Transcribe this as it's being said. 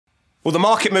Well, the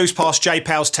market moves past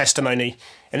JPY's testimony,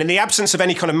 and in the absence of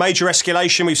any kind of major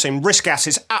escalation, we've seen risk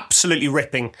assets absolutely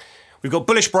ripping. We've got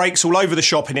bullish breaks all over the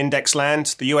shop in index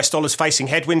land. The US dollar's facing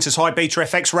headwinds as high beta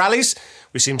FX rallies.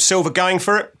 We've seen silver going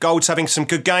for it. Gold's having some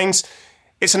good gains.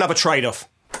 It's another trade-off.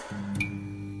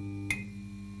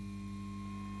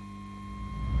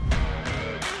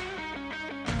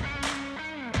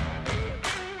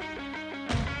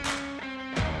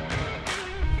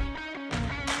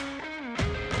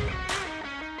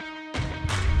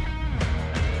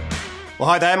 Well,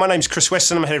 hi there. My name's Chris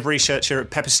Weston. I'm head of research here at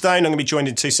Pepperstone. I'm going to be joined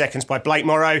in 2 seconds by Blake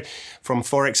Morrow from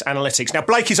Forex Analytics. Now,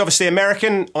 Blake is obviously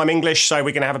American. I'm English, so we're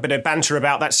going to have a bit of banter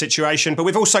about that situation. But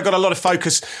we've also got a lot of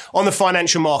focus on the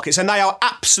financial markets, and they are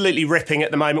absolutely ripping at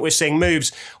the moment. We're seeing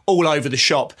moves all over the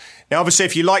shop. Now, obviously,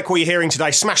 if you like what you're hearing today,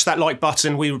 smash that like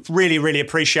button. We really, really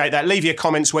appreciate that. Leave your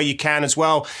comments where you can as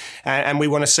well. And we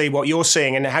want to see what you're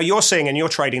seeing and how you're seeing and you're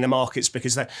trading the markets,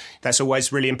 because that's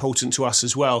always really important to us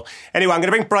as well. Anyway, I'm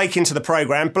going to bring Blake into the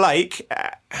programme. Blake,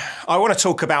 I want to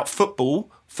talk about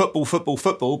football,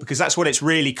 because that's what it's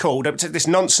really called. This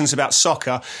nonsense about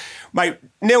soccer. Mate,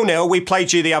 0-0, we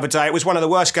played you the other day. It was one of the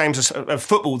worst games of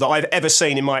football that I've ever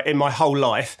seen in my whole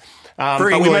life.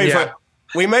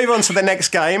 We move on to the next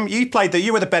game. You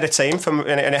were the better team,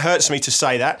 and it hurts me to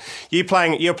say that. You're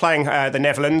playing the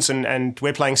Netherlands, and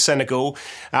we're playing Senegal.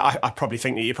 I probably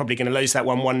think that you're probably going to lose that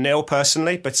 1-0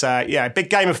 personally. But yeah, big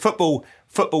game of football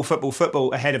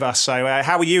ahead of us. So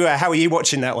how are you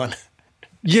watching that one?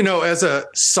 You know, as a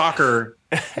soccer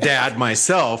dad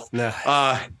myself, no,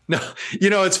 you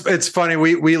know, it's funny.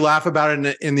 We laugh about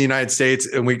it in the United States,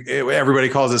 and everybody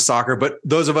calls it soccer. But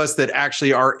those of us that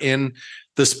actually are in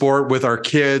the sport with our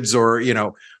kids, or, you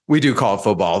know, we do call it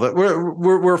football. That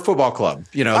we're a football club,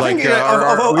 you know. In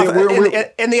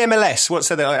the MLS, what's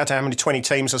that? I don't know how many 20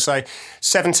 teams or so.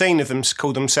 17 of them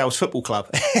call themselves football club.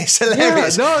 It's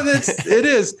hilarious. Yeah, no, it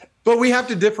is. But we have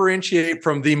to differentiate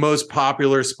from the most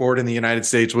popular sport in the United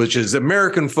States, which is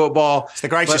American football. It's the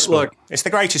greatest sport. Look, it's the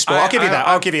greatest sport. I'll give you that.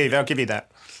 I'll give you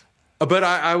that. But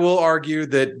I will argue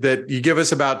that you give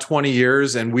us about 20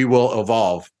 years and we will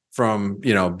evolve from,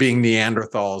 you know, being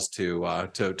Neanderthals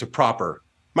to proper.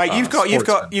 Mate, you've got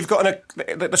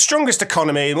the strongest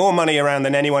economy, more money around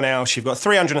than anyone else. You've got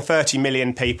 330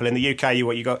 million people in the UK.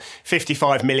 You got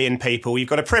 55 million people. You've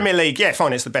got a Premier League. Yeah,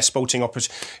 fine, it's the best sporting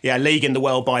league in the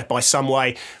world by some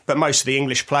way. But most of the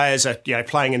English players are, you know,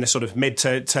 playing in the sort of mid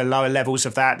to lower levels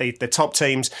of that. The top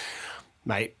teams,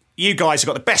 mate. You guys have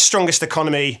got the best, strongest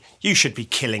economy. You should be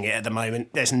killing it at the moment.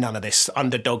 There's none of this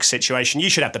underdog situation. You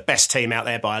should have the best team out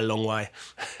there by a long way.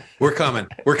 We're coming.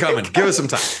 Give us some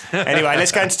time. Anyway,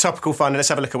 let's go into topical fun and let's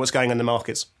have a look at what's going on in the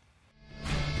markets.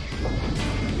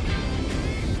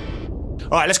 All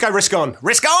right, let's go risk on.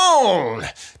 Risk on!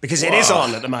 Because it is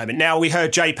on at the moment. Now, we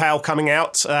heard JPY coming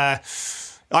out.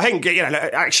 I think, you know,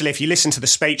 actually, if you listen to the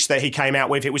speech that he came out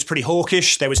with, it was pretty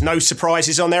hawkish. There was no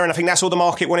surprises on there, and I think that's all the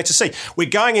market wanted to see. We're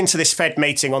going into this Fed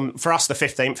meeting for us, the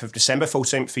 15th of December,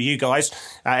 14th for you guys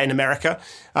in America.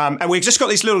 And we've just got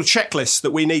these little checklists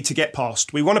that we need to get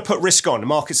past. We want to put risk on. The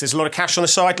markets, there's a lot of cash on the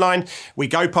sideline. We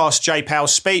go past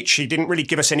JPY's speech. He didn't really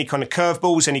give us any kind of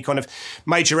curveballs, any kind of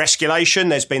major escalation.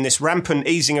 There's been this rampant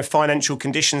easing of financial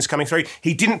conditions coming through.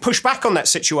 He didn't push back on that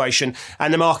situation,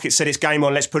 and the market said it's game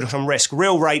on, let's put it on risk.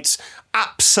 Real rates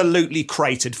absolutely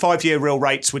cratered. 5-year real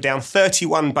rates were down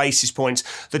 31 basis points.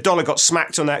 The dollar got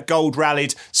smacked on that. Gold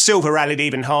rallied. Silver rallied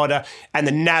even harder. And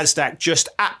the NASDAQ just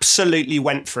absolutely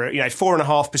went for it. You know,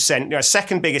 4.5%. You know,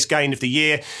 second biggest gain of the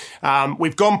year.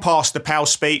 We've gone past the Powell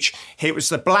speech. It was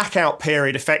the blackout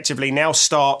period effectively now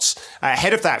starts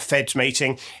ahead of that Fed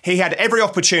meeting. He had every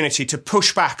opportunity to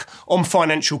push back on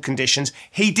financial conditions.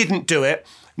 He didn't do it.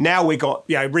 Now we got,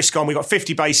 you know, risk on. We got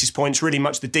 50 basis points, really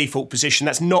much the default position.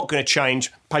 That's not going to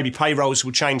change. Maybe payrolls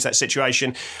will change that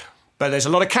situation. But there's a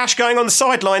lot of cash going on the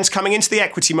sidelines coming into the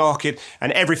equity market,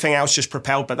 and everything else just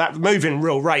propelled. But that move in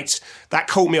real rates, that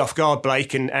caught me off guard,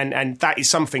 Blake, and that is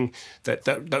something that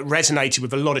resonated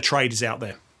with a lot of traders out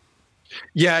there.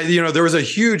 Yeah, you know, there was a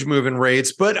huge move in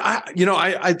rates, but I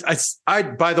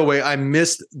by the way, I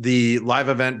missed the live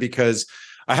event because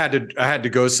I had to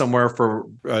go somewhere for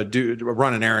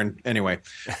run an errand anyway.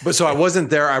 But so I wasn't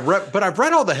there. I've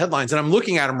read all the headlines, and I'm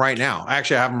looking at them right now.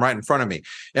 Actually, I have them right in front of me.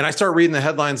 And I start reading the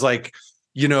headlines like,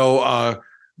 you know,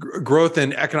 growth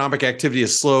in economic activity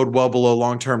has slowed well below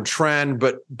long-term trend,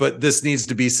 but this needs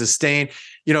to be sustained.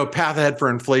 You know, path ahead for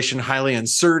inflation, highly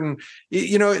uncertain.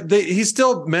 You know, he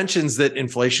still mentions that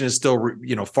inflation is still,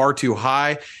 you know, far too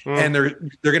high, and they're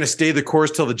going to stay the course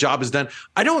till the job is done.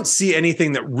 I don't see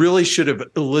anything that really should have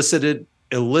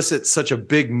elicit such a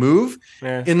big move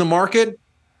in the market.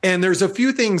 And there's a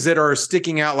few things that are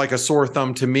sticking out like a sore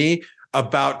thumb to me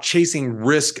about chasing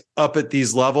risk up at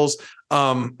these levels.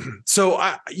 So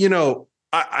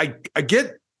I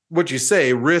get what you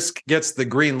say. Risk gets the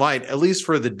green light, at least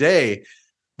for the day.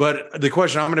 But the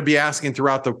question I'm going to be asking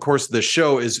throughout the course of the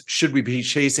show is, should we be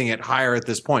chasing it higher at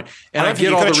this point? And I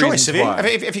get all the reasons why.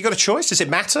 If you've got a choice, does it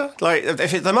matter? Like,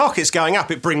 if the market's going up,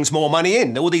 it brings more money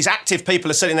in. All these active people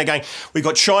are sitting there going, we've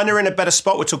got China in a better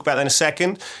spot. We'll talk about that in a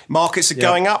second. Markets are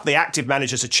going up. The active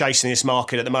managers are chasing this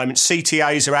market at the moment.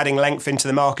 CTAs are adding length into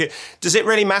the market. Does it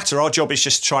really matter? Our job is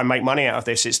just to try and make money out of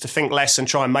this. It's to think less and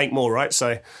try and make more, right?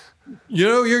 So...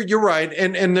 You're right,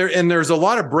 and there's a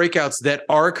lot of breakouts that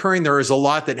are occurring. There is a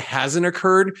lot that hasn't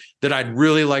occurred that I'd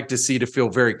really like to see to feel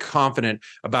very confident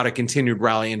about a continued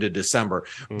rally into December.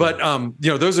 But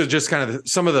those are just kind of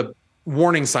some of the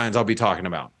warning signs I'll be talking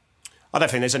about. I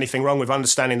don't think there's anything wrong with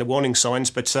understanding the warning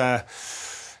signs, but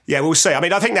yeah, we'll see. I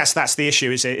mean, I think that's the issue.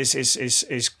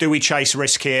 Is do we chase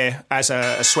risk here as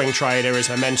a swing trader, as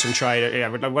a momentum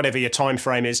trader, whatever your time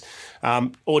frame is,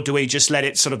 or do we just let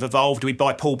it sort of evolve? Do we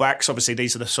buy pullbacks? Obviously,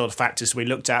 these are the sort of factors we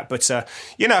looked at. But a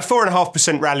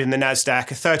 4.5% rally in the Nasdaq,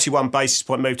 a 31 basis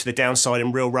point move to the downside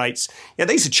in real rates. Yeah,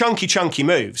 these are chunky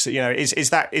moves.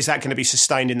 Is that going to be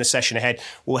sustained in the session ahead?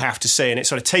 We'll have to see, and it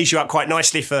sort of tees you up quite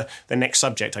nicely for the next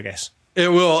subject, I guess. It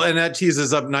will, and that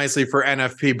teases up nicely for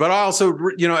NFP. But also,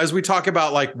 as we talk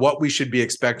about like what we should be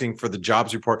expecting for the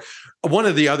jobs report, one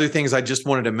of the other things I just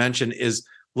wanted to mention is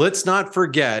let's not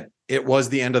forget it was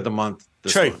the end of the month.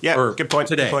 True. Yeah. Good point.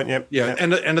 Today. Good point. Yep. Yeah.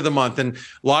 End of the month, and a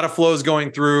lot of flows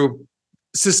going through.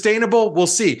 Sustainable, we'll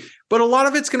see. But a lot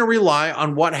of it's going to rely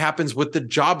on what happens with the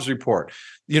jobs report.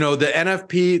 The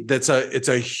NFP, it's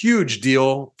a huge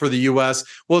deal for the US.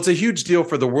 Well, it's a huge deal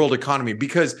for the world economy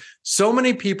because so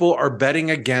many people are betting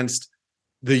against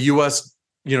the US,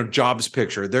 jobs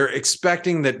picture. They're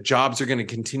expecting that jobs are going to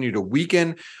continue to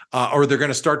weaken, or they're going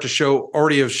to start to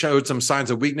already have showed some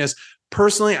signs of weakness.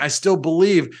 Personally, I still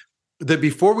believe that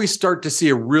before we start to see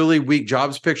a really weak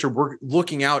jobs picture, we're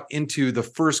looking out into the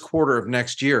first quarter of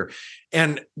next year.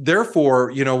 And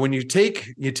therefore, when you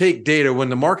take data, when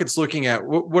the market's looking at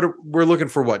we're looking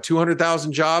for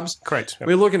 200,000 jobs? Correct. Yep.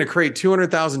 We're looking to create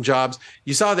 200,000 jobs.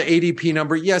 You saw the ADP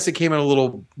number. Yes, it came in a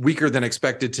little weaker than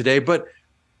expected today, but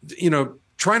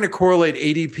trying to correlate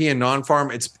ADP and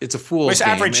non-farm, it's a fool's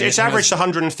game. It's averaged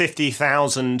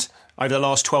 150,000 over the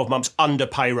last 12 months under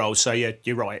payroll. So yeah,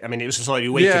 you're right. I mean, it was slightly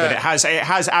weaker, but it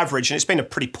has averaged, and it's been a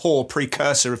pretty poor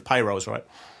precursor of payrolls, right?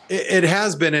 It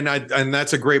has been, and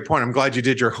that's a great point. I'm glad you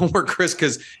did your homework, Chris,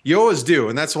 because you always do,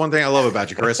 and that's one thing I love about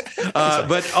you, Chris.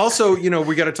 But also,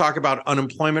 we got to talk about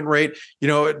unemployment rate.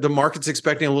 The market's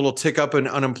expecting a little tick up in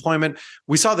unemployment.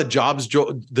 We saw the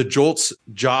JOLTS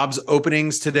jobs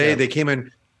openings today. Yeah. They came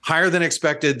in higher than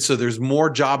expected, so there's more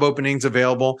job openings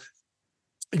available.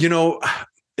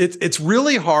 It's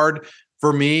really hard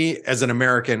for me as an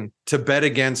American to bet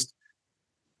against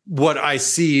what I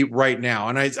see right now.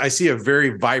 And I see a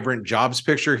very vibrant jobs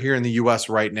picture here in the US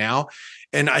right now.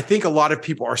 And I think a lot of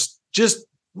people are just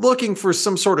looking for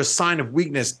some sort of sign of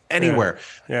weakness anywhere.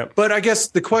 Yeah. But I guess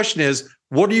the question is,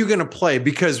 what are you going to play?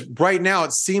 Because right now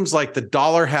it seems like the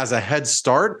dollar has a head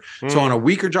start. So on a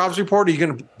weaker jobs report, are you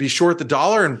going to be short the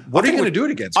dollar? And what are you going to do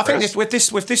it against? I think with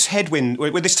this headwind,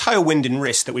 with this tailwind in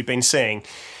risk that we've been seeing,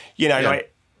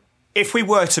 like if we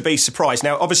were to be surprised,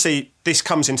 now obviously this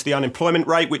comes into the unemployment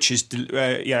rate, which is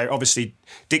obviously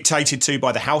dictated to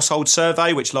by the household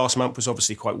survey, which last month was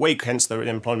obviously quite weak, hence the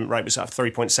employment rate was up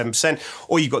 3.7%.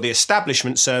 Or you've got the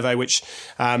establishment survey, which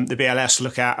the BLS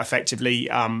look at effectively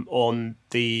on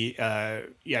the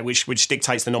which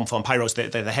dictates the non-farm payrolls,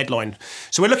 the headline.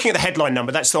 So we're looking at the headline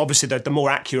number. That's obviously the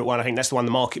more accurate one. I think that's the one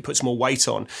the market puts more weight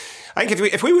on. I think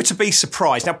if we were to be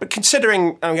surprised now, but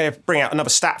considering, I'm going to bring out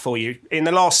another stat for you. In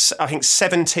the last, I think,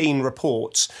 17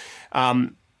 reports,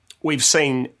 we've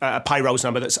seen a payrolls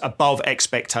number that's above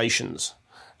expectations,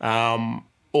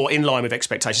 or in line with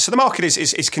expectations. So the market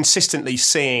is consistently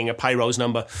seeing a payrolls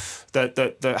number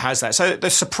that has that. So the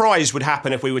surprise would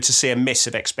happen if we were to see a miss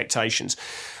of expectations.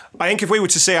 I think if we were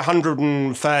to see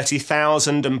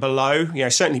 130,000 and below,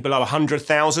 certainly below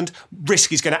 100,000,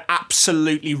 risk is going to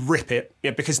absolutely rip it,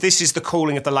 because this is the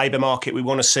cooling of the labour market we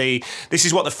want to see. This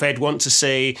is what the Fed want to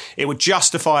see. It would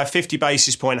justify a 50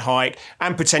 basis point hike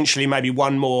and potentially maybe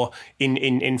one more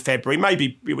in February.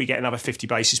 Maybe we get another 50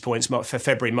 basis points for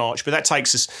February, March, but that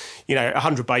takes us,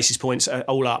 100 basis points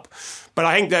all up. But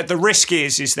I think that the risk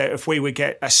is that if we would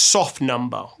get a soft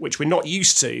number, which we're not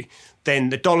used to, then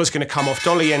the dollar's going to come off,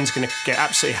 dollar yen's going to get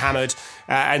absolutely hammered,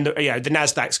 and the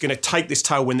Nasdaq's going to take this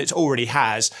tailwind that it already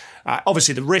has.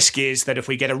 Obviously, the risk is that if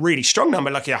we get a really strong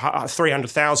number, like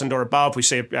 300,000 or above, we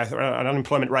see an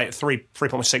unemployment rate of 3.6,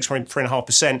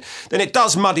 3.5%, then it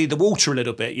does muddy the water a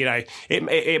little bit.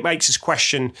 It makes us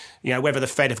question, whether the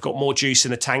Fed have got more juice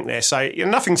in the tank there. So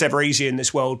nothing's ever easy in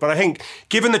this world. But I think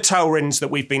given the tailwinds that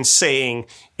we've been seeing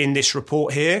in this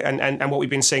report here and what we've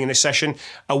been seeing in this session,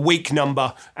 a weak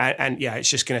number,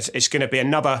 it's going to be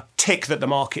another tick that the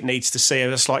market needs to see.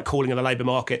 A slight cooling of the labour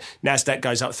market. Nasdaq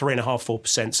goes up 3.5%,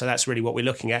 4%. So that's really what we're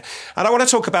looking at. And I want to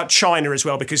talk about China as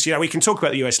well, because we can talk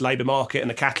about the US labour market and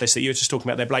the catalyst that you were just talking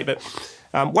about there, Blake. But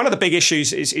one of the big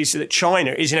issues is that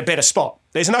China is in a better spot.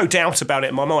 There's no doubt about it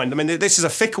in my mind. I mean, this is a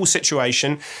fickle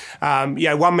situation. 1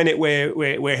 minute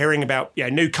we're hearing about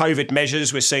new COVID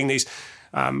measures. We're seeing these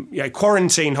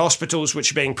quarantine hospitals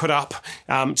which are being put up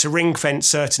to ring fence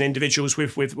certain individuals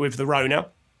with the Rona.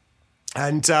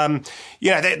 And,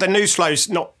 the news flow is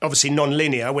not obviously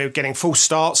non-linear. We're getting false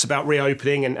starts about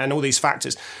reopening and all these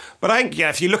factors. But I think,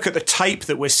 if you look at the tape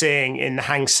that we're seeing in the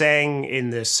Hang Seng,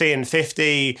 in the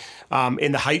CN50,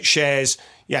 in the H shares,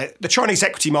 the Chinese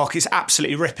equity market is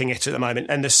absolutely ripping it at the moment.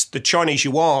 And the Chinese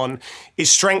yuan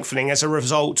is strengthening as a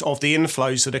result of the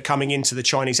inflows that are coming into the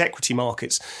Chinese equity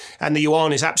markets. And the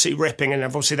yuan is absolutely ripping. And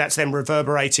obviously that's then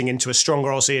reverberating into a stronger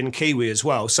Aussie and Kiwi as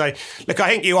well. So, look, I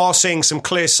think you are seeing some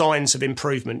clear signs of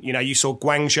improvement. You saw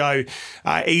Guangzhou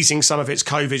easing some of its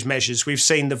COVID measures. We've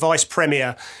seen the Vice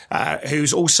Premier,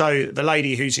 who's also the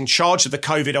lady who's in charge of the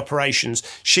COVID operations.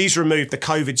 She's removed the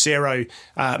COVID zero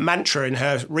mantra in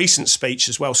her recent speech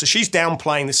as well. So she's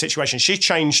downplaying the situation. She's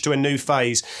changed to a new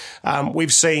phase.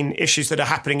 We've seen issues that are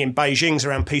happening in Beijing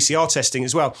around PCR testing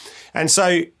as well. And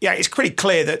so, it's pretty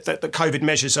clear that the COVID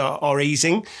measures are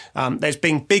easing. There's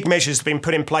been big measures that have been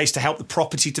put in place to help the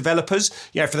property developers.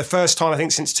 For the first time, I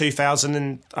think since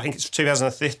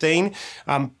 2015,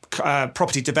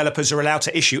 property developers are allowed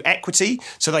to issue equity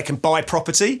so they can buy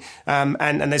property.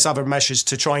 And there's other measures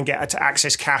to try and get to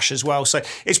access cash as well. So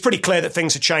it's pretty clear that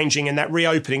things are changing, and that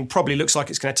reopening probably looks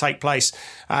like it's going to take place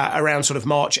around sort of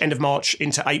end of March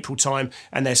into April time,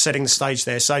 and they're setting the stage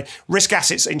there. So risk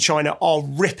assets in China are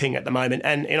ripping at the moment,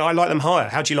 and I like them higher.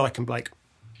 How do you like them, Blake?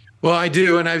 Well, I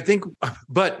do, and I think,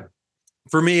 but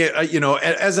for me,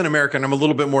 as an American, I'm a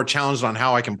little bit more challenged on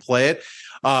how I can play it.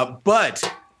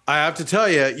 But I have to tell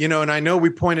you, and I know we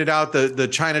pointed out the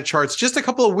China charts just a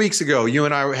couple of weeks ago. You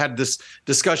and I had this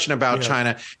discussion about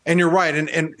China, and you're right.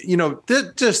 And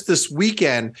just this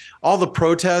weekend, all the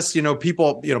protests,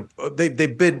 people,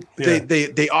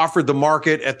 they offered the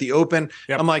market at the open.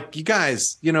 Yep. I'm like, you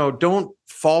guys, don't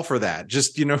fall for that.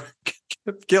 Just,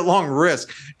 get long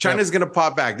risk. China's going to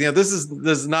pop back. This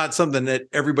is not something that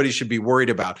everybody should be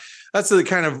worried about. That's the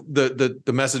kind of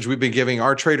the message we've been giving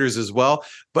our traders as well.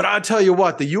 But I'll tell you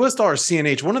what, the US dollar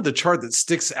CNH, one of the chart that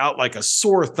sticks out like a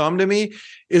sore thumb to me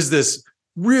is this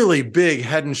really big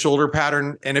head and shoulder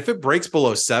pattern. And if it breaks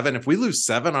below 7, if we lose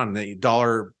 7 on the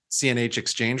dollar CNH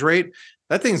exchange rate,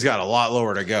 that thing's got a lot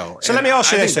lower to go. So let me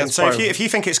ask you this then. So if you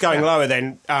think it's going lower,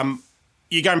 then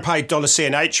you go and pay dollar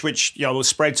CNH, which the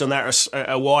spreads on that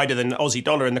are wider than Aussie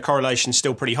dollar, and the correlation's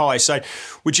still pretty high. So,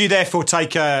 would you therefore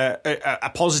take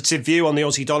a positive view on the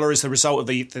Aussie dollar as the result of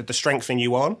the strengthening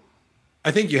yuan?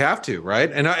 I think you have to, right?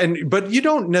 But you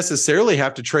don't necessarily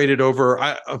have to trade it over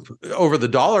the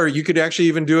dollar. You could actually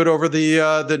even do it over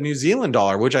the New Zealand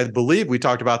dollar, which I believe we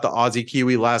talked about the Aussie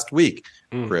Kiwi last week,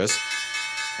 Chris.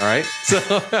 All right. So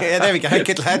yeah, there we go.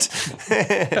 Good lad.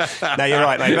 No, you're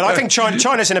right, mate. But I think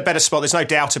China's in a better spot. There's no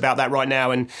doubt about that right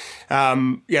now. And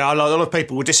a lot of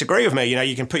people will disagree with me.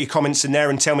 You can put your comments in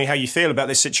there and tell me how you feel about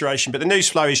this situation. But the news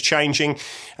flow is changing.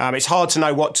 It's hard to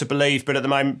know what to believe. But at the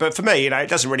moment, for me, it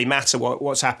doesn't really matter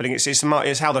what's happening. It's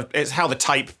how the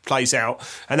tape plays out,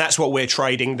 and that's what we're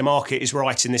trading. The market is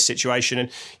right in this situation, and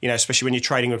especially when you're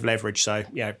trading with leverage. So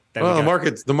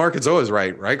the market's always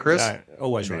right, Chris? No,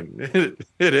 always right.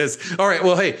 It is. All right.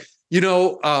 Well, hey,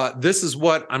 this is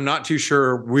what I'm not too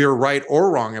sure we're right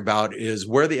or wrong about, is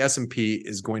where the S&P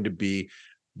is going to be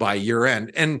by year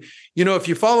end. And, if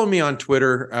you follow me on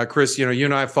Twitter, Chris, you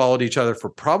and I have followed each other for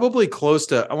probably close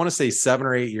to, I want to say 7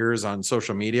 or 8 years on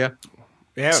social media,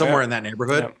 somewhere in that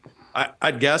neighborhood,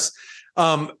 I'd guess.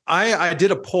 I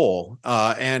did a poll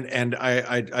and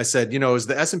I said, is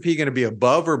the S&P going to be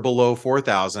above or below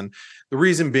 4,000? The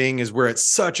reason being is we're at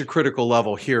such a critical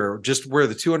level here, just where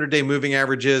the 200-day moving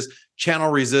average is,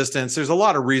 channel resistance. There's a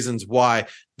lot of reasons why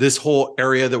this whole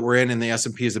area that we're in the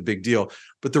S&P is a big deal.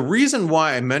 But the reason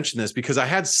why I mentioned this, because I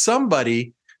had some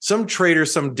day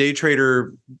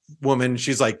trader woman,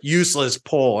 she's like, useless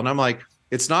poll. And I'm like,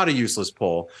 it's not a useless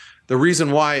poll. The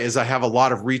reason why is I have a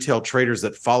lot of retail traders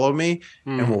that follow me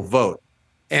and will vote.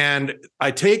 And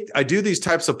I do these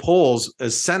types of polls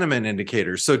as sentiment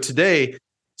indicators. So today,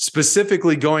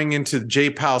 specifically going into Jay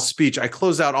Powell's speech, I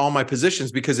close out all my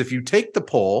positions because if you take the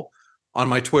poll on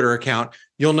my Twitter account,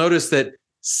 you'll notice that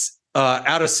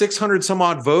out of 600 some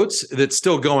odd votes that's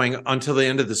still going until the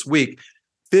end of this week,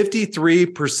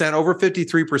 53%, over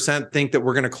 53% think that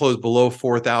we're going to close below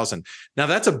 4,000. Now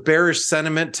that's a bearish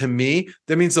sentiment to me.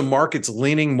 That means the market's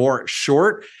leaning more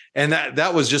short. And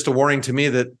that was just a warning to me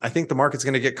that I think the market's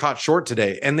going to get caught short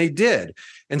today. And they did.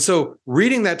 And so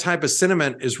reading that type of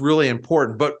sentiment is really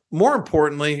important. But more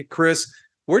importantly, Chris,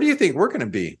 where do you think we're going to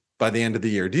be by the end of the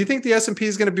year? Do you think the S&P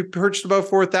is going to be purchased above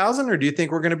 4,000 or do you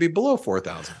think we're going to be below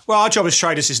 4,000? Well, our job as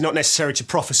traders is not necessarily to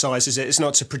prophesize, is it? It's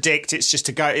not to predict. It's just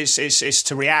to go. It's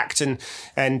to react and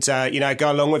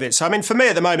go along with it. So I mean, for me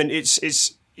at the moment,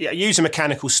 it's use a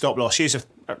mechanical stop loss. Use a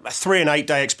 3 and 8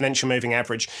 day exponential moving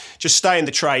average. Just stay in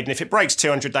the trade, and if it breaks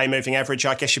 200-day moving average,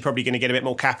 I guess you're probably going to get a bit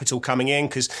more capital coming in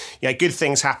because good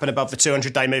things happen above the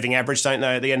 200-day moving average, don't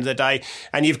they? At the end of the day,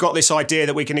 and you've got this idea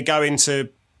that we're going to go into.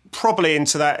 Probably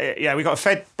into that, we've got a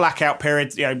Fed blackout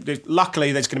period.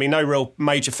 Luckily, there's going to be no real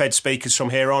major Fed speakers from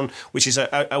here on, which is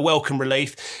a welcome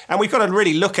relief. And we've got to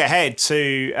really look ahead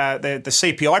to the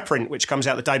CPI print, which comes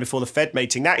out the day before the Fed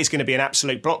meeting. That is going to be an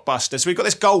absolute blockbuster. So we've got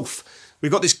this gulf.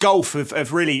 We've got this gulf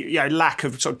of really lack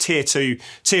of sort of tier 2,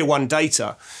 tier 1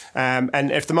 data.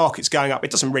 And if the market's going up, it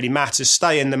doesn't really matter.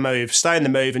 Stay in the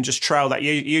move and just trail that.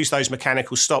 Use those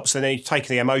mechanical stops and then you're taking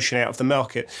the emotion out of the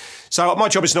market. So my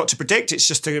job is not to predict, it's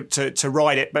just to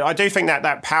ride it. But I do think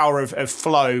that power of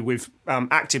flow with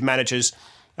active managers,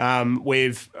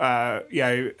 with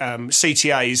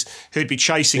CTAs who'd be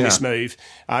chasing this move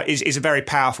is a very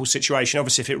powerful situation.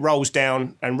 Obviously, if it rolls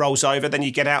down and rolls over, then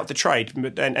you get out of the trade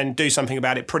and do something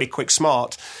about it pretty quick,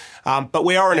 smart. But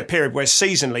we are in a period where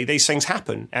seasonally these things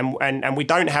happen, and we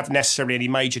don't have necessarily any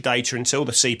major data until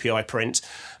the CPI print.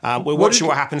 We're watching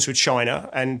what happens with China,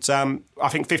 and I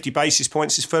think 50 basis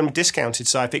points is firmly discounted.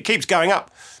 So if it keeps going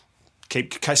up,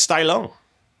 stay long.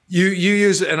 You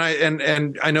use, and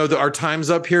I know that our time's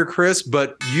up here, Chris,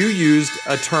 but you used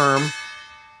a term,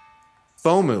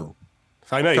 FOMO.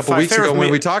 A couple weeks ago when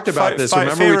we talked about this.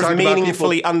 Remember we talked about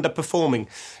meaningfully underperforming,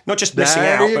 not just missing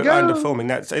out, but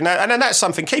underperforming. And that's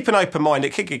something. Keep an open mind.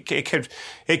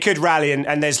 It could rally,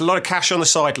 and there's a lot of cash on the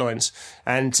sidelines.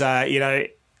 And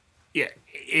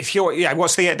if you're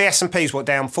what's the S&P's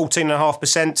down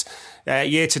 14.5%.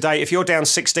 Year to date, if you're down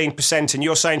 16% and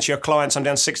you're saying to your clients, I'm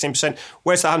down 16%,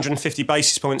 where's the 150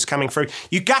 basis points coming through?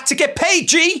 You got to get paid,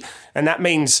 G! And that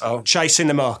means chasing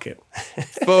the market.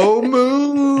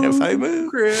 FOMO. FOMO.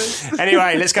 Chris.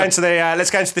 Anyway, let's go into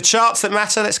the charts that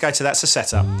matter. Let's go to That's a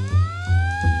Setup.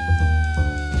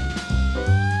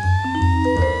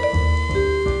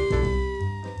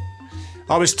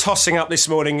 I was tossing up this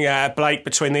morning, Blake,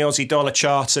 between the Aussie dollar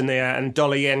chart and the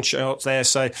dollar yen chart there.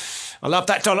 So I love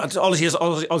that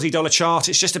Aussie dollar chart.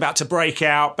 It's just about to break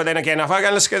out. But then again, if I'm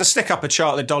going to stick up a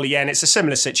chart of the dollar yen, it's a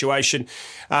similar situation.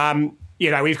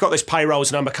 We've got this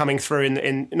payrolls number coming through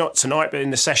in not tonight, but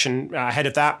in the session ahead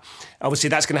of that. Obviously,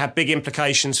 that's going to have big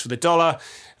implications for the dollar.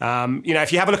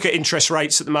 If you have a look at interest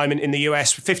rates at the moment in the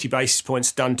US, 50 basis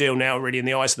points, done deal now, really, in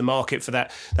the eyes of the market for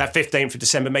that 15th of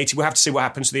December meeting. We'll have to see what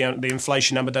happens to the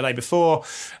inflation number the day before.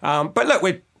 But look,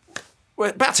 we're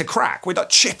about to crack. We're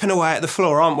chipping away at the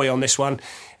floor, aren't we, on this one?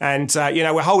 And,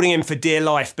 we're holding in for dear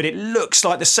life. But it looks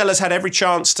like the sellers had every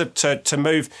chance to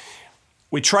move.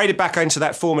 We traded back into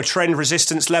that former trend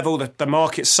resistance level. The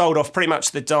market sold off pretty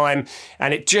much the dime,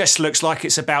 and it just looks like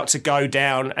it's about to go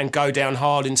down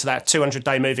hard into that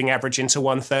 200-day moving average into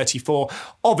 134.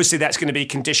 Obviously, that's going to be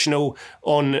conditional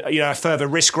on a further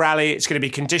risk rally. It's going to be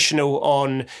conditional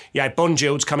on bond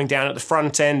yields coming down at the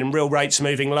front end and real rates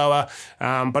moving lower.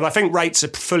 But I think rates are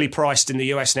fully priced in the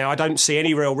US now. I don't see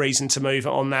any real reason to move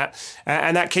on that,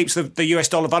 and that keeps the US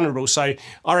dollar vulnerable. So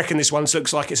I reckon this one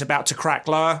looks like it's about to crack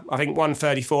lower. I think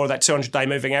 134, that 200-day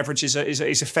moving average, is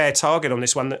a fair target on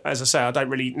this one. As I say, I don't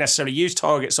really necessarily use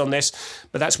targets on this,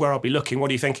 but that's where I'll be looking.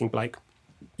 What are you thinking, Blake?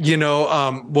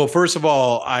 Well, first of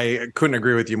all, I couldn't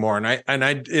agree with you more. And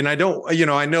I don't,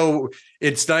 I know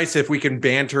it's nice if we can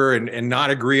banter and not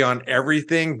agree on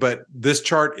everything, but this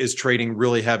chart is trading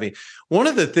really heavy. One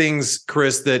of the things,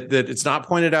 Chris, that it's not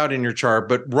pointed out in your chart,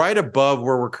 but right above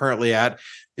where we're currently at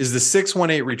is the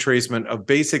 618 retracement of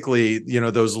basically,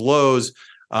 those lows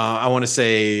I want to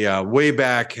say way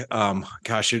back,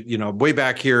 way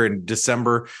back here in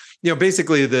December.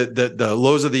 Basically the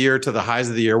lows of the year to the highs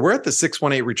of the year. We're at the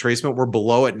 618 retracement. We're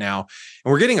below it now,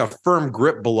 and we're getting a firm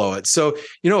grip below it. So,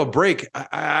 a break,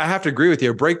 I have to agree with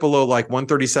you, a break below like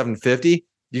 137.50,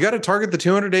 you got to target the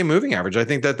 200-day moving average. I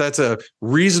think that's a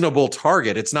reasonable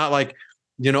target. It's not like,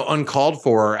 uncalled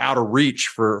for or out of reach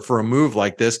for a move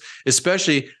like this,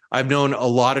 especially I've known a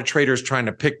lot of traders trying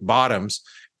to pick bottoms,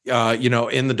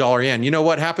 in the dollar yen. You know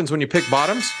what happens when you pick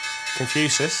bottoms?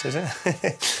 Confucius, is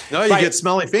it? No, you get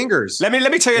smelly fingers. Let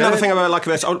me tell you another thing about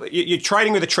this. You're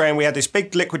trading with a trend. We had this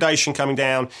big liquidation coming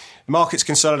down. The market's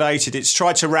consolidated. It's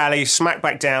tried to rally, smack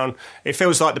back down. It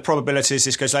feels like the probability is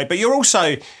this goes late. But you're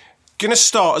also going to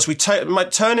start, as we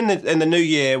turn in the new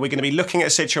year, we're going to be looking at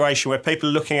a situation where people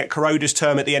are looking at Kuroda's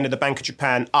term at the end of the Bank of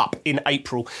Japan up in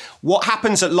April. What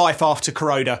happens at life after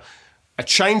Kuroda? A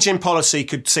change in policy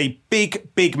could see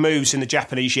big moves in the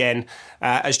Japanese yen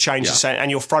as changes,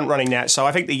 and you're front running that. So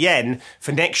I think the yen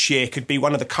for next year could be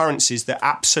one of the currencies that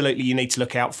absolutely you need to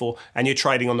look out for, and you're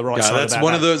trading on the right side. That's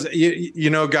one of those,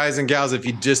 guys and gals. If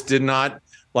you just did not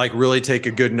really take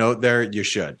a good note there, you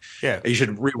should. Yeah, you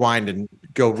should rewind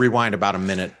about a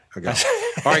minute ago.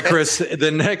 All right, Chris.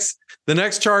 The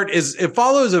next chart it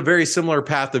follows a very similar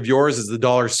path of yours as the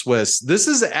dollar Swiss. This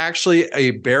is actually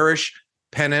a bearish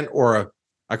pennant, or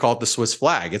I call it the Swiss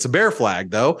flag. It's a bear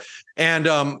flag though. And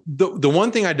the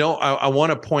one thing I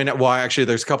want to point out,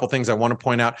 there's a couple things I want to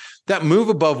point out. That move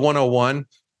above 101,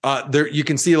 there you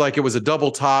can see like it was a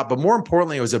double top, but more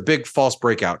importantly, it was a big false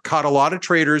breakout. Caught a lot of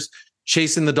traders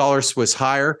chasing the dollar Swiss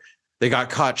higher. They got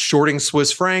caught shorting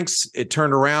Swiss francs. It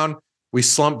turned around. We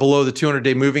slumped below the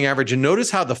 200-day moving average. And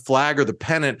notice how the flag or the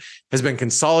pennant has been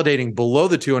consolidating below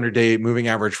the 200-day moving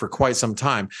average for quite some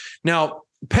time. Now,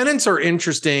 pennants are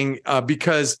interesting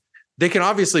because they can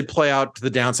obviously play out to the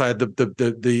downside.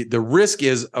 The risk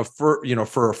is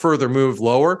for a further move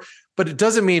lower, but it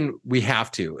doesn't mean we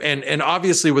have to. And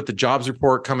obviously with the jobs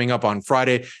report coming up on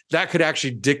Friday, that could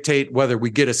actually dictate whether we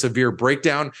get a severe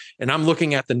breakdown. And I'm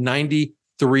looking at the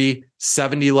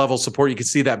 93.70 level support. You can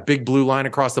see that big blue line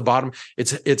across the bottom.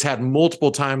 It's had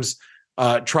multiple times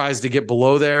tries to get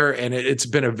below there, and it's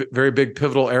been a very big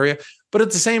pivotal area. But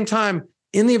at the same time,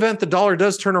 in the event the dollar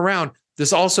does turn around,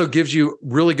 this also gives you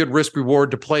really good risk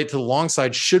reward to play to the long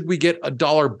side should we get a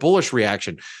dollar bullish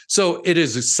reaction. So it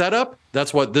is a setup.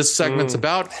 That's what this segment's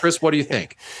about. Chris, what do you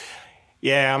think?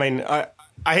 Yeah, I mean, I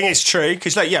think it's true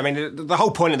because, the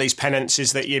whole point of these pennants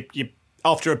is that you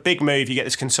after a big move, you get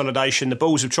this consolidation. The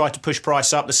bulls have tried to push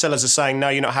price up. The sellers are saying, no,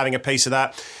 you're not having a piece of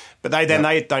that. But they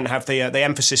don't have the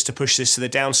emphasis to push this to the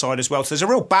downside as well. So there's a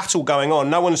real battle going on.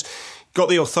 No one's got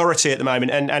the authority at the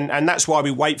moment, and that's why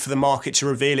we wait for the market to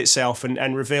reveal itself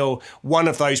and reveal one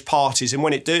of those parties. And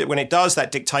when it does,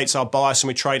 that dictates our bias, and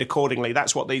we trade accordingly.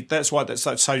 That's why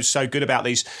that's so good about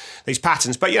these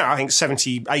patterns. But I think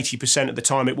 70-80% of the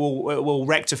time it will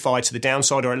rectify to the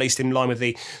downside, or at least in line with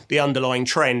the underlying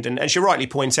trend. And as you rightly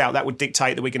point out, that would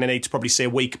dictate that we're going to need to probably see a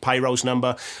weak payrolls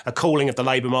number, a cooling of the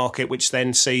labour market, which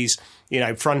then sees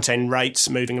front end rates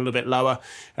moving a little bit lower.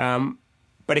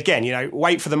 But again,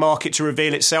 wait for the market to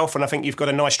reveal itself, and I think you've got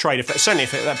a nice trade. Certainly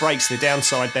if that breaks the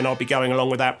downside, then I'll be going along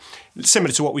with that.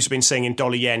 Similar to what we've been seeing in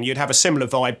dollar yen, you'd have a similar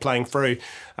vibe playing through.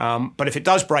 But if it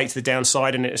does break to the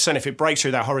downside, and certainly if it breaks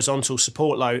through that horizontal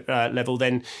support level,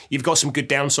 then you've got some good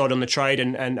downside on the trade,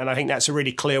 and I think that's a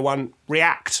really clear one.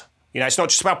 React. It's not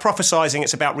just about prophesizing;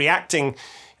 it's about reacting.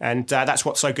 And that's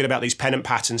what's so good about these pennant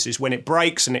patterns is when it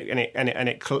breaks and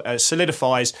it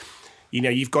solidifies.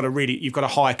 You've got a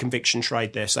higher conviction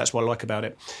trade there. So that's what I like about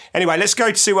it. Anyway, let's go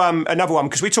to another one,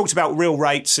 because we talked about real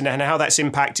rates and how that's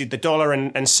impacted the dollar,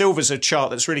 and silver's a chart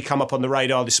that's really come up on the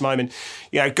radar this moment.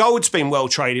 Gold's been well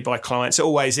traded by clients. It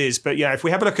always is. But, if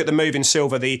we have a look at the move in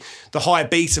silver, the higher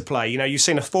beta play, you've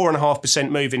seen a 4.5%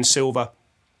 move in silver.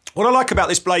 What I like about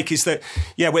this, Blake, is that,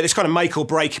 we're this kind of make or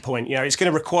break point. It's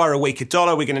going to require a weaker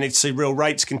dollar. We're going to need to see real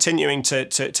rates continuing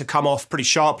to come off pretty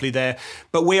sharply there.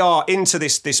 But we are into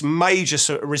this major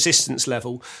sort of resistance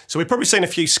level. So we've probably seen a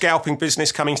few scalping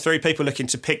business coming through, people looking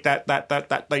to pick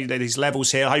these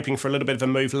levels here, hoping for a little bit of a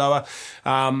move lower.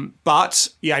 But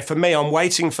for me, I'm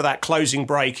waiting for that closing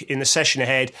break in the session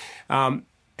ahead.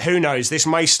 Who knows? This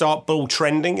may start bull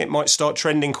trending. It might start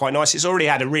trending quite nice. It's already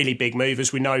had a really big move,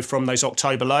 as we know from those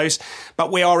October lows.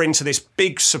 But we are into this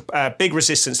big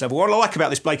resistance level. What I like about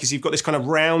this, Blake, is you've got this kind of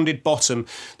rounded bottom,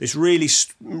 this really,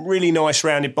 really nice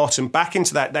rounded bottom, back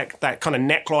into that kind of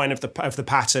neckline of the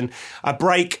pattern. A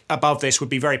break above this would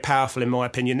be very powerful, in my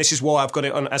opinion. This is why I've got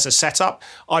it on as a setup.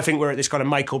 I think we're at this kind of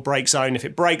make or break zone. If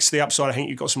it breaks the upside, I think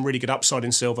you've got some really good upside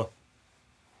in silver.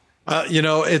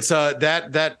 It's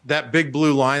that big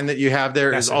blue line that you have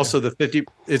there is also the 50.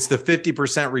 It's the 50%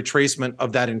 retracement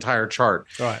of that entire chart,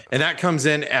 right? And that comes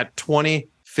in at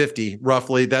 2050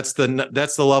 roughly. That's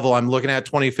the level I'm looking at,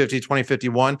 2050,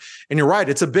 2051. And you're right,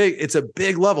 it's a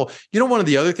big level. One of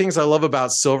the other things I love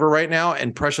about silver right now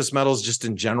and precious metals just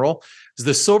in general is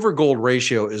the silver gold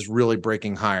ratio is really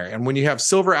breaking higher. And when you have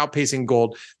silver outpacing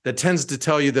gold, that tends to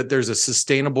tell you that there's a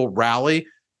sustainable rally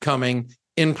coming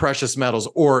in precious metals,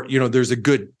 or there's a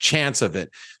good chance of it.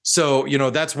 So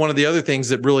that's one of the other things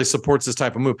that really supports this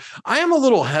type of move. I am a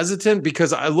little hesitant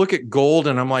because I look at gold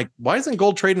and I'm like, why isn't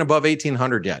gold trading above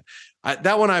 1800 yet?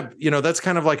 That's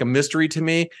kind of like a mystery to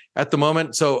me at the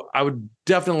moment. So I would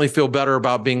definitely feel better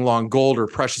about being long gold or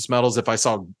precious metals I'd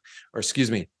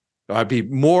be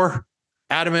more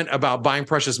adamant about buying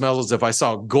precious metals if I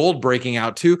saw gold breaking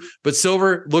out too. But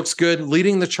silver looks good,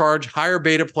 leading the charge, higher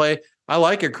beta play. I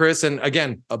like it, Chris. And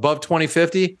again, above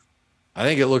 2050, I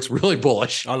think it looks really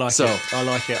bullish. I like it. I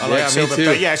like Me silver. too.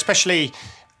 But yeah, especially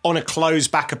on a close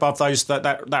back above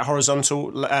that horizontal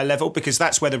level, because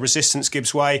that's where the resistance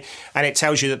gives way, and it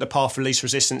tells you that the path of least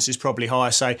resistance is probably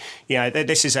higher. So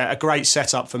this is a great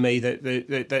setup for me.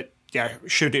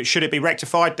 Should it be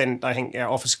rectified, then I think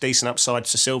offers decent upside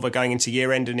to silver going into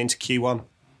year end and into Q1.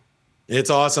 It's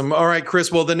awesome. All right,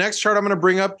 Chris. Well, the next chart I'm going to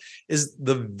bring up is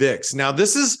the VIX. Now,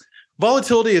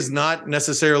 volatility is not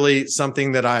necessarily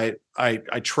something that I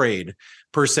trade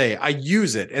per se. I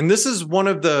use it. And this is one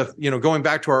of the, going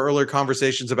back to our earlier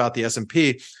conversations about the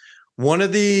S&P, one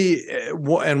of the,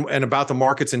 and about the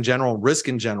markets in general, risk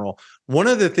in general, one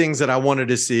of the things that I wanted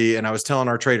to see, and I was telling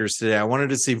our traders today, I wanted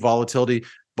to see volatility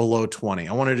below 20.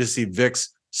 I wanted to see VIX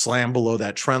slam below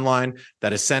that trend line,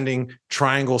 that ascending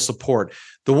triangle support.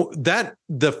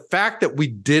 The fact that we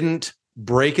didn't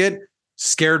break it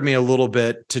scared me a little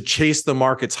bit to chase the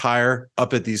markets higher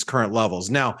up at these current levels.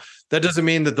 Now, that doesn't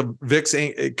mean that the VIX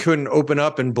it couldn't open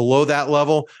up and below that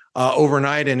level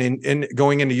overnight and in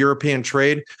going into European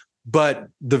trade. But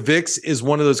the VIX is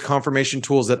one of those confirmation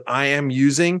tools that I am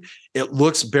using. It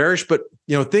looks bearish, but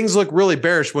things look really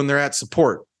bearish when they're at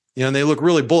support. And they look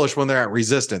really bullish when they're at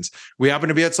resistance. We happen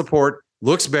to be at support,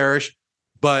 looks bearish,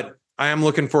 but I am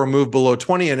looking for a move below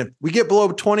 20. And if we get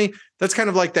below 20, that's kind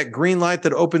of like that green light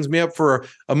that opens me up for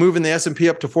a move in the S&P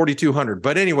up to 4,200.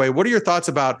 But anyway, what are your thoughts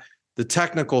about the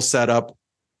technical setup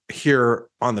here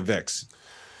on the VIX?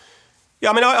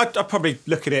 Yeah, I'd probably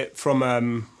look at it from,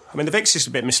 the VIX is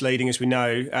a bit misleading, as we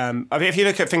know. If you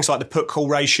look at things like the put-call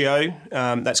ratio,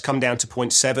 that's come down to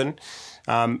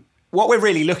 0.7. What we're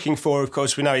really looking for, of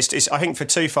course, we know is I think for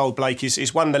twofold, Blake,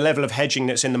 is one, the level of hedging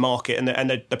that's in the market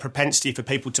and the propensity for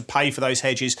people to pay for those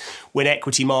hedges when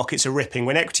equity markets are ripping.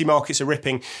 When equity markets are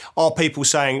ripping, are people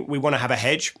saying we want to have a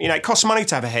hedge? It costs money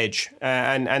to have a hedge,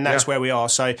 and that's where we are.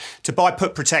 So to buy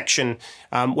put protection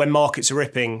when markets are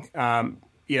ripping,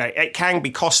 it can be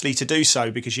costly to do so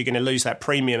because you're going to lose that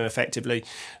premium effectively,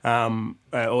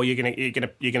 or you're going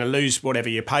to lose whatever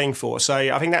you're paying for. So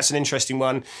I think that's an interesting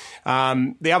one.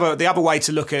 The other way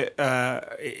to look at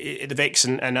the VIX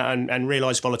and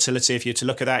realise volatility, if you're to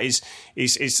look at that, is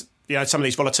some of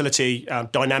these volatility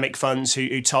dynamic funds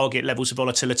who target levels of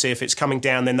volatility. If it's coming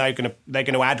down, then they're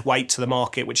going to add weight to the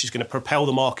market, which is going to propel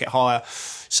the market higher.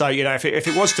 So if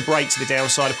it was to break to the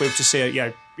downside, if we were to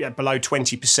see below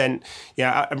 20%,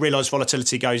 and realise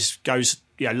volatility goes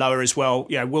lower as well,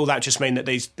 will that just mean that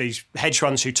these hedge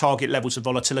funds who target levels of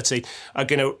volatility are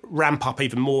going to ramp up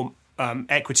even more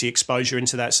equity exposure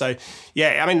into that? So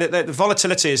the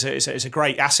volatility is a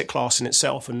great asset class in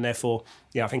itself, and therefore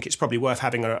I think it's probably worth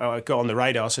having got on the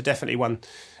radar. So definitely one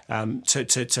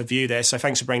to view there. So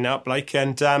thanks for bringing that up, Blake.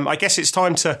 And I guess it's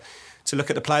time to look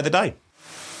at the play of the day.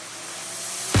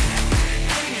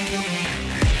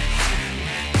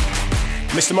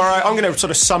 Mr. Morrow, I'm going to sort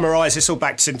of summarise this all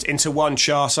back into one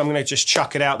chart. So I'm going to just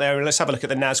chuck it out there and let's have a look at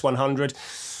the NAS100.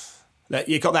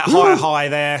 You've got that high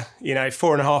there,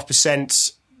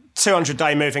 4.5%,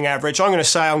 200-day moving average. I'm going to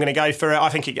say I'm going to go for it. I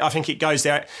think it goes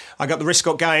there. I got the risk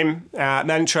got game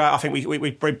mantra. I think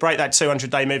we break that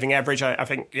 200-day moving average. I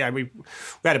think we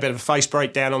had a bit of a face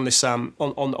breakdown on this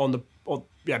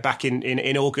back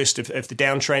in August of the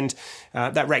downtrend.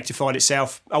 That rectified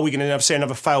itself. Are we going to see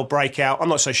another failed breakout? I'm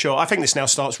not so sure. I think this now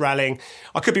starts rallying.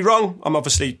 I could be wrong. I'm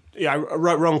obviously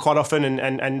wrong quite often,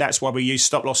 and that's why we use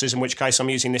stop losses, in which case I'm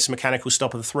using this mechanical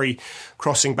stop of the 3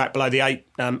 crossing back below the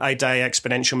 8-day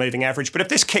exponential moving average. But if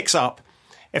this kicks up,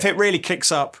 if it really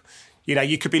kicks up,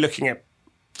 you could be looking at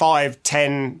 5,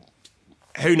 10,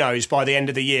 who knows, by the end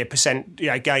of the year,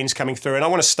 gains coming through, and I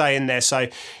want to stay in there. So,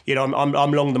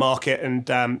 I'm long the market, and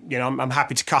I'm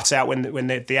happy to cut out when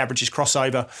the averages cross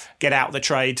over, get out of the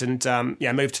trade, and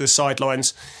move to the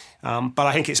sidelines. But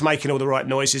I think it's making all the right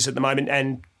noises at the moment,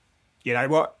 and you know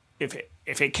what,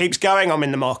 if it keeps going, I'm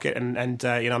in the market, and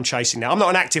I'm chasing now. I'm not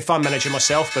an active fund manager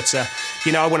myself, but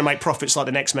I want to make profits like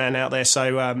the next man out there.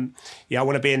 So I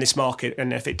want to be in this market,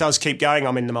 and if it does keep going,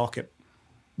 I'm in the market.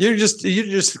 You're just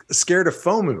scared of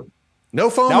FOMO. No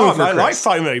FOMO. No, I like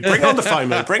FOMO. Bring on the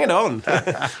FOMO. Bring it on.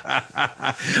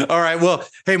 All right. Well,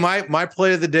 hey, my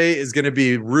play of the day is going to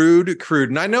be Crude,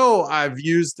 and I know I've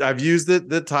used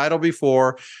the title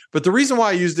before, but the reason why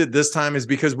I used it this time is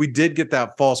because we did get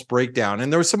that false breakdown,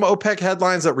 and there were some OPEC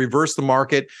headlines that reversed the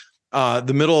market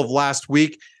the middle of last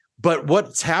week. But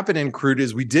what's happened in Crude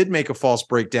is we did make a false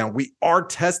breakdown. We are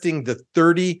testing the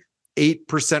 38%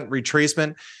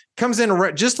 retracement. Comes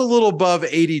in just a little above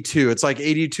 82. It's like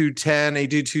 82.10,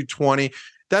 82.20.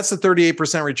 That's the 38%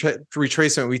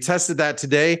 retracement. We tested that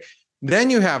today. Then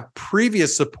you have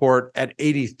previous support at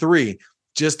 83,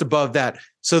 just above that.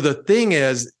 So the thing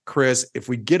is, Chris, if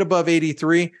we get above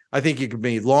 83, I think you could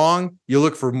be long. You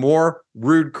look for more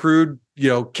Crude,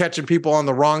 catching people on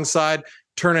the wrong side,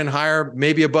 turning higher,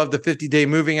 maybe above the 50-day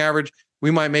moving average.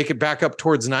 We might make it back up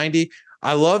towards 90.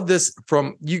 I love this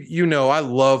from I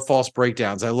love false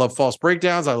breakdowns. I love false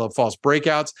breakdowns. I love false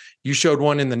breakouts. You showed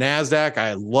one in the NASDAQ.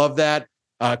 I love that.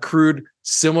 Crude,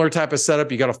 similar type of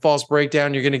setup. You got a false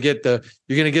breakdown. You're going to get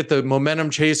the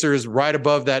momentum chasers right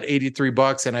above that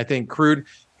 $83. And I think Crude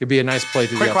could be a nice play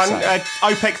to Quick the upside.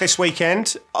 One, OPEC this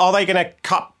weekend, are they going to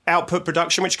cut output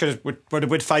production, which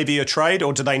would favour your trade,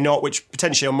 or do they not, which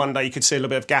potentially on Monday you could see a little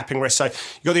bit of gapping risk? So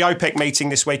you've got the OPEC meeting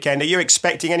this weekend. Are you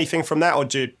expecting anything from that, or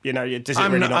does it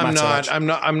really not matter much?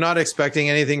 I'm not expecting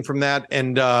anything from that.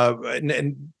 And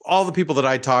all the people that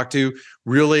I talk to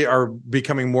really are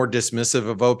becoming more dismissive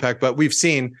of OPEC, but we've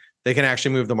seen they can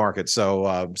actually move the market. So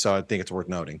I think it's worth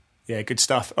noting. Yeah, good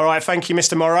stuff. All right, thank you,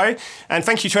 Mr. Morrow. And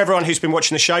thank you to everyone who's been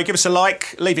watching the show. Give us a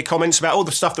like, leave your comments about all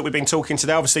the stuff that we've been talking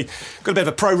today. Obviously, got a bit of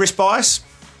a pro-risk bias.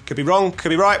 Could be wrong, could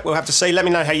be right. We'll have to see. Let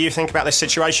me know how you think about this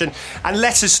situation. And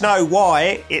let us know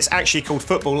why it's actually called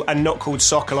football and not called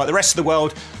soccer, like the rest of the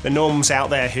world, the norms out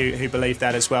there who believe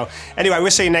that as well. Anyway,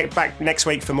 we'll see you back next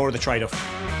week for more of the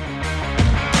trade-off.